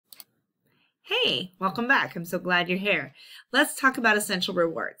Hey, welcome back. I'm so glad you're here. Let's talk about essential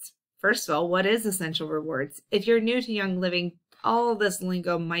rewards. First of all, what is essential rewards? If you're new to Young Living, all this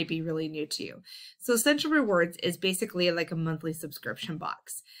lingo might be really new to you. So essential rewards is basically like a monthly subscription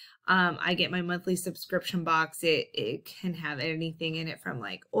box. I get my monthly subscription box. It can have anything in it from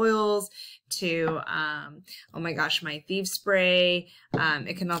like oils to, oh my gosh, my Thieves Spray.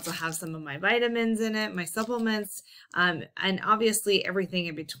 It can also have some of my vitamins in it, my supplements, and obviously everything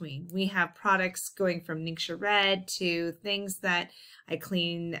in between. We have products going from Ningxia Red to things that I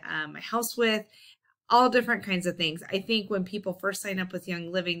clean my house with. All different kinds of things. I think when people first sign up with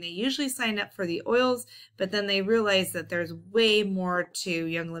Young Living, they usually sign up for the oils, but then they realize that there's way more to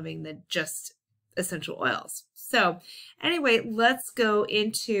Young Living than just essential oils. So anyway, let's go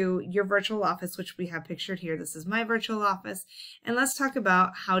into your virtual office, which we have pictured here. This is my virtual office. And let's talk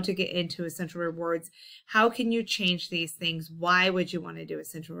about how to get into essential rewards. How can you change these things? Why would you want to do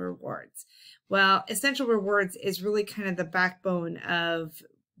essential rewards? Well, essential rewards is really kind of the backbone of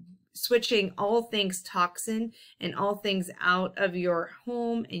switching all things toxin and all things out of your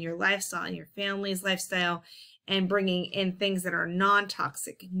home and your lifestyle and your family's lifestyle and bringing in things that are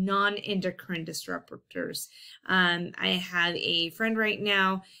non-toxic, non-endocrine disruptors. I have a friend right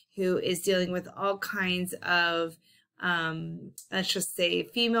now who is dealing with all kinds of, let's just say,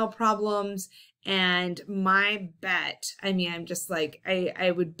 female problems. And my bet, I mean, I'm just like,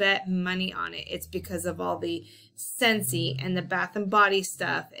 I would bet money on it. It's because of all the Scentsy and the Bath and Body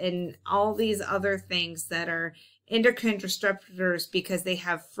stuff and all these other things that are endocrine disruptors because they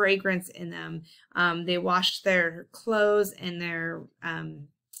have fragrance in them. They wash their clothes and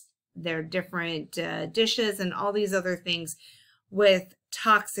their different dishes and all these other things with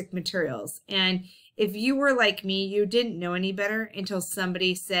toxic materials. And if you were like me, you didn't know any better until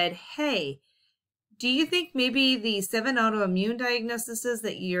somebody said, hey, do you think maybe the 7 autoimmune diagnoses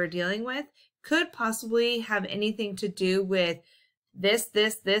that you're dealing with could possibly have anything to do with this,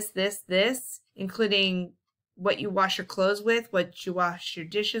 including what you wash your clothes with, what you wash your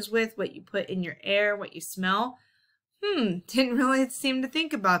dishes with, what you put in your air, what you smell? Didn't really seem to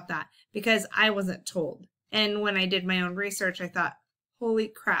think about that because I wasn't told. And when I did my own research, I thought, holy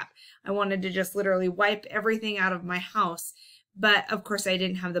crap, I wanted to just literally wipe everything out of my house. But of course I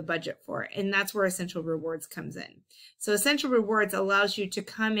didn't have the budget for it. And that's where Essential Rewards comes in. So Essential Rewards allows you to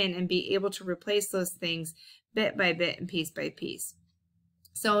come in and be able to replace those things bit by bit and piece by piece.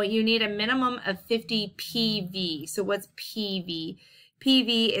 So you need a minimum of 50 PV. So what's PV?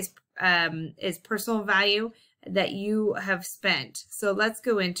 PV is personal value that you have spent. So let's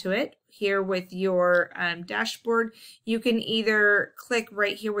go into it. Here with your dashboard, you can either click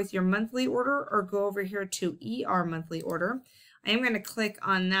right here with your monthly order or go over here to ER monthly order. I am going to click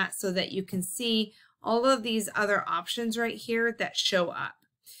on that so that you can see all of these other options right here that show up.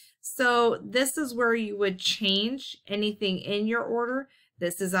 So this is where you would change anything in your order.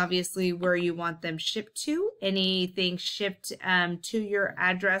 This is obviously where you want them shipped to. Anything shipped to your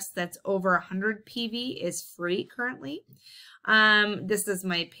address that's over 100 PV is free currently. This is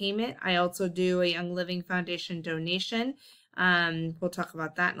my payment. I also do a Young Living Foundation donation. We'll talk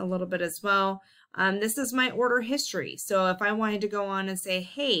about that in a little bit as well. This is my order history. So if I wanted to go on and say,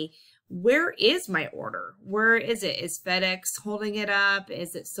 hey, where is my order? Where is it? Is FedEx holding it up?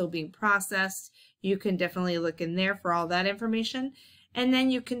 Is it still being processed? You can definitely look in there for all that information. And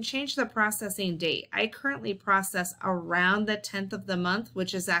then you can change the processing date. I currently process around the 10th of the month,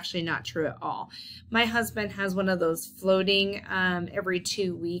 which is actually not true at all. My husband has one of those floating every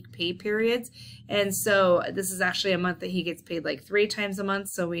 2-week pay periods. And so this is actually a month that he gets paid like 3 times a month.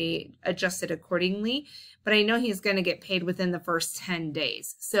 So we adjust it accordingly. But I know he's going to get paid within the first 10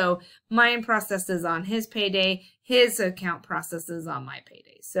 days. So mine processes on his payday. His account processes on my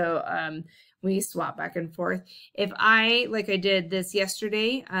payday. So we swap back and forth. If like I did this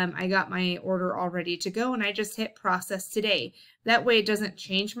yesterday, I got my order all ready to go and I just hit process today. That way it doesn't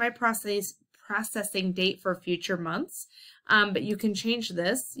change my processing date for future months. But you can change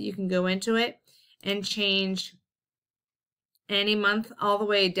this. You can go into it and change any month all the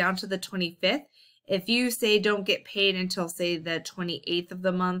way down to the 25th. If you say don't get paid until say the 28th of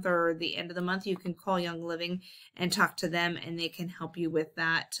the month or the end of the month, you can call Young Living and talk to them and they can help you with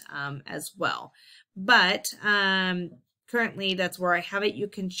that as well. But currently that's where I have it. You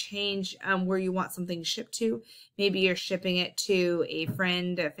can change where you want something shipped to. Maybe you're shipping it to a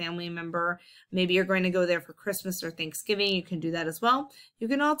friend, a family member. Maybe you're going to go there for Christmas or Thanksgiving. You can do that as well. You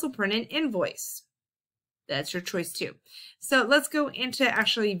can also print an invoice. That's your choice too. So let's go into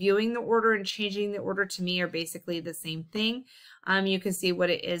actually viewing the order and changing the order. To me are basically the same thing. You can see what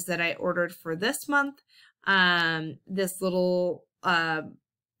it is that I ordered for this month. This little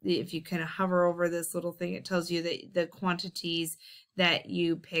if you kind of hover over this little thing, it tells you that the quantities that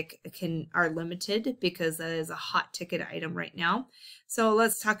you pick are limited because that is a hot ticket item right now. So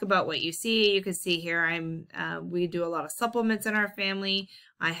let's talk about what you see. You can see here we do a lot of supplements in our family.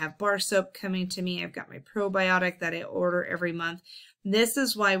 I have bar soap coming to me. I've got my probiotic that I order every month. This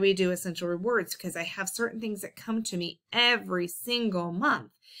is why we do Essential Rewards, because I have certain things that come to me every single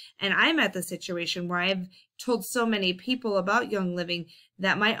month. And I'm at the situation where I've told so many people about Young Living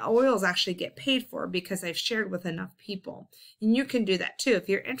that my oils actually get paid for because I've shared with enough people. And you can do that too. If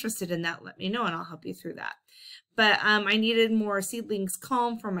you're interested in that, let me know and I'll help you through that. But I needed more Seedlings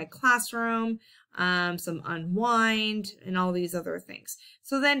Calm for my classroom, some Unwind, and all these other things.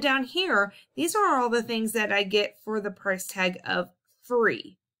 So then down here, these are all the things that I get for the price tag of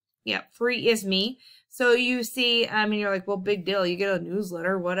free. Yeah, free is me. So you see, and you're like, well, big deal. You get a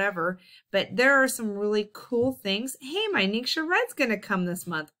newsletter, whatever. But there are some really cool things. Hey, my Ningxia Red's going to come this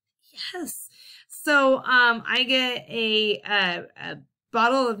month. Yes. So I get a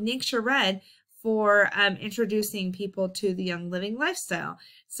bottle of Ningxia Red for introducing people to the Young Living lifestyle.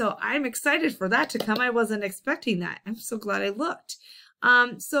 So I'm excited for that to come. I wasn't expecting that. I'm so glad I looked.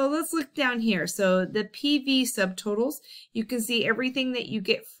 So let's look down here. So the PV subtotals, you can see everything that you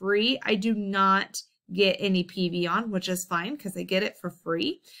get free. I do not get any PV on, which is fine because I get it for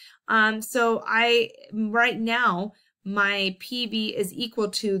free. So right now, my PV is equal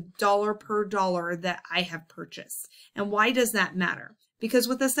to dollar per dollar that I have purchased. And why does that matter? Because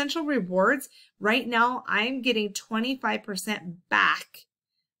with Essential Rewards, right now, I'm getting 25% back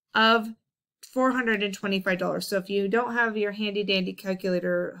of $425. So if you don't have your handy dandy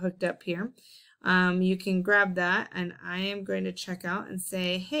calculator hooked up here, you can grab that, and I am going to check out and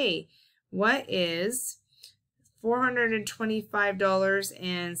say, hey, what is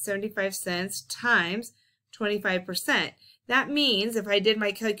 $425.75 times 25%? That means if I did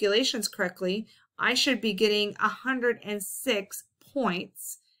my calculations correctly, I should be getting 106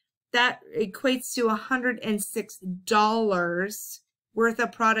 points. That equates to $106 worth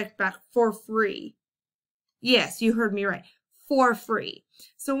of product back for free. Yes, you heard me right. For free.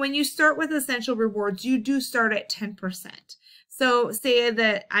 So when you start with Essential Rewards, you do start at 10%. So say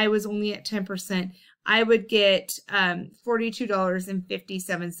that I was only at 10%, I would get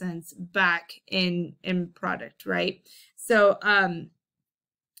 $42.57 back in product, right? So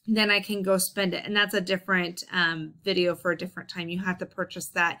then I can go spend it. And that's a different video for a different time. You have to purchase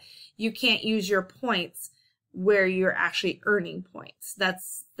that. You can't use your points where you're actually earning points.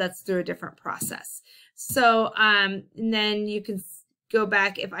 That's through a different process. So and then you can go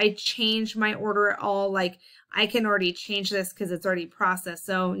back. If I change my order at all, like I can already change this because it's already processed.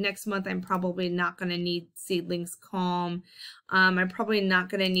 So next month, I'm probably not going to need Seedlings Calm. I'm probably not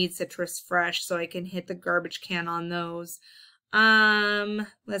going to need Citrus Fresh, so I can hit the garbage can on those.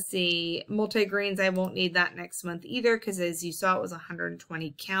 Let's see, multigreens, I won't need that next month either because as you saw, it was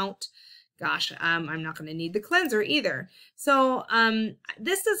 120 count. Gosh, I'm not going to need the cleanser either. So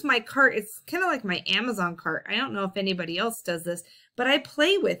this is my cart. It's kind of like my Amazon cart. I don't know if anybody else does this, but I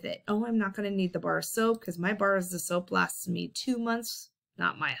play with it. Oh, I'm not going to need the bar of soap because my bar of soap lasts me 2 months.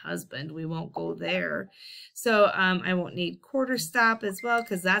 Not my husband. We won't go there. So I won't need quarter stop as well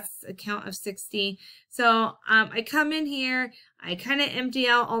because that's a count of 60. So I come in here. I kind of empty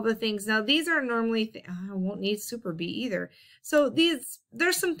out all the things. Now these are normally, I won't need Super B either. So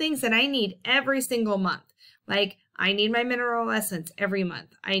there's some things that I need every single month. Like I need my Mineral Essence every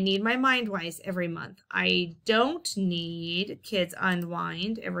month. I need my MindWise every month. I don't need Kids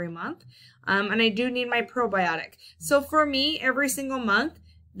Unwind every month. And I do need my probiotic. So for me, every single month,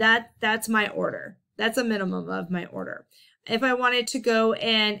 that's my order. That's a minimum of my order. If I wanted to go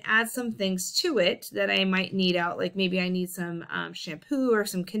and add some things to it that I might need out, like maybe I need some shampoo or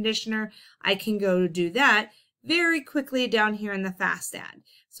some conditioner, I can go do that very quickly down here in the fast ad.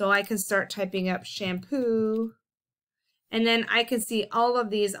 So I can start typing up shampoo, and then I can see all of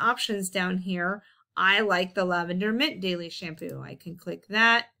these options down here. I like the Lavender Mint Daily Shampoo. I can click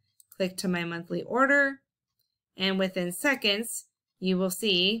that. Click to my monthly order, and within seconds, you will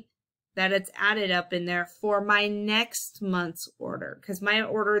see that it's added up in there for my next month's order because my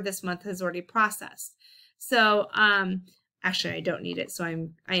order this month has already processed. So actually, I don't need it, so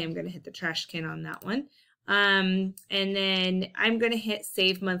I am going to hit the trash can on that one. And then I'm going to hit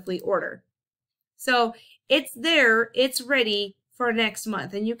Save Monthly Order. So it's there, it's ready for next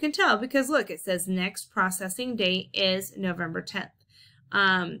month, and you can tell because look, it says next processing date is November 10th.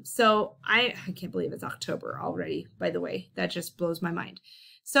 So I can't believe it's October already, by the way. That just blows my mind.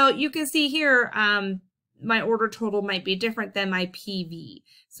 So you can see here, my order total might be different than my PV.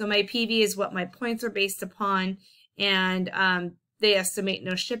 So my PV is what my points are based upon. And They estimate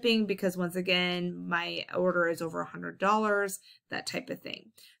no shipping because once again, my order is over $100, that type of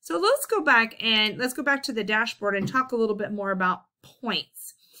thing. So let's go back to the dashboard and talk a little bit more about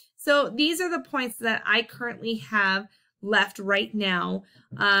points. So these are the points that I currently have left right now,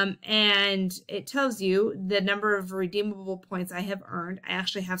 and it tells you the number of redeemable points I have earned. I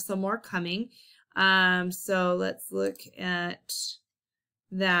actually have some more coming, so let's look at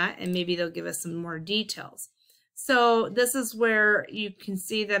that, and maybe they'll give us some more details. So this is where you can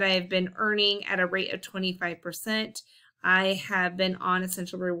see that I've been earning at a rate of 25%. I have been on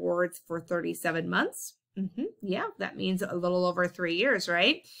Essential Rewards for 37 months. Yeah, that means a little over 3 years,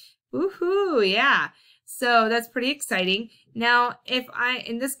 right? Woohoo, yeah. So that's pretty exciting. Now,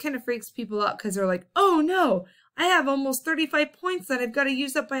 and this kind of freaks people out because they're like, oh no, I have almost 35 points that I've got to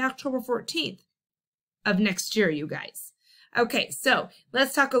use up by October 14th of next year, you guys. Okay, so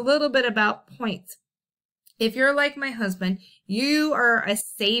let's talk a little bit about points. If you're like my husband, you are a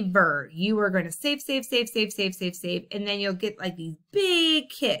saver. You are going to save, and then you'll get like these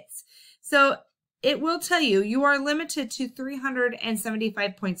big hits. So it will tell you, you are limited to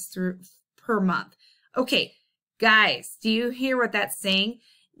 375 points per month. Okay, guys, do you hear what that's saying?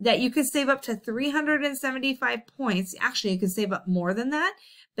 That you could save up to 375 points. Actually, you can save up more than that,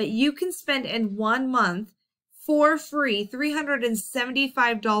 but you can spend in 1 month for free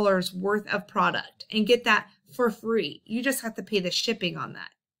 $375 worth of product and get that for free. You just have to pay the shipping on that.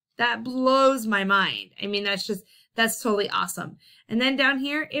 That blows my mind. I mean, that's totally awesome. And then down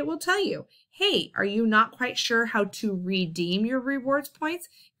here, it will tell you, hey, are you not quite sure how to redeem your rewards points?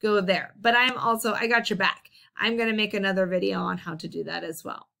 Go there. But I got your back. I'm going to make another video on how to do that as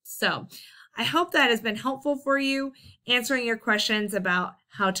well. So I hope that has been helpful for you, answering your questions about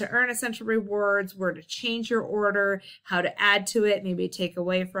how to earn Essential Rewards, where to change your order, how to add to it, maybe take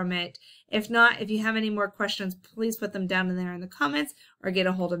away from it. If not, if you have any more questions, please put them down in there in the comments or get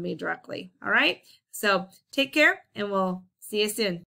a hold of me directly. All right? So take care, and we'll see you soon.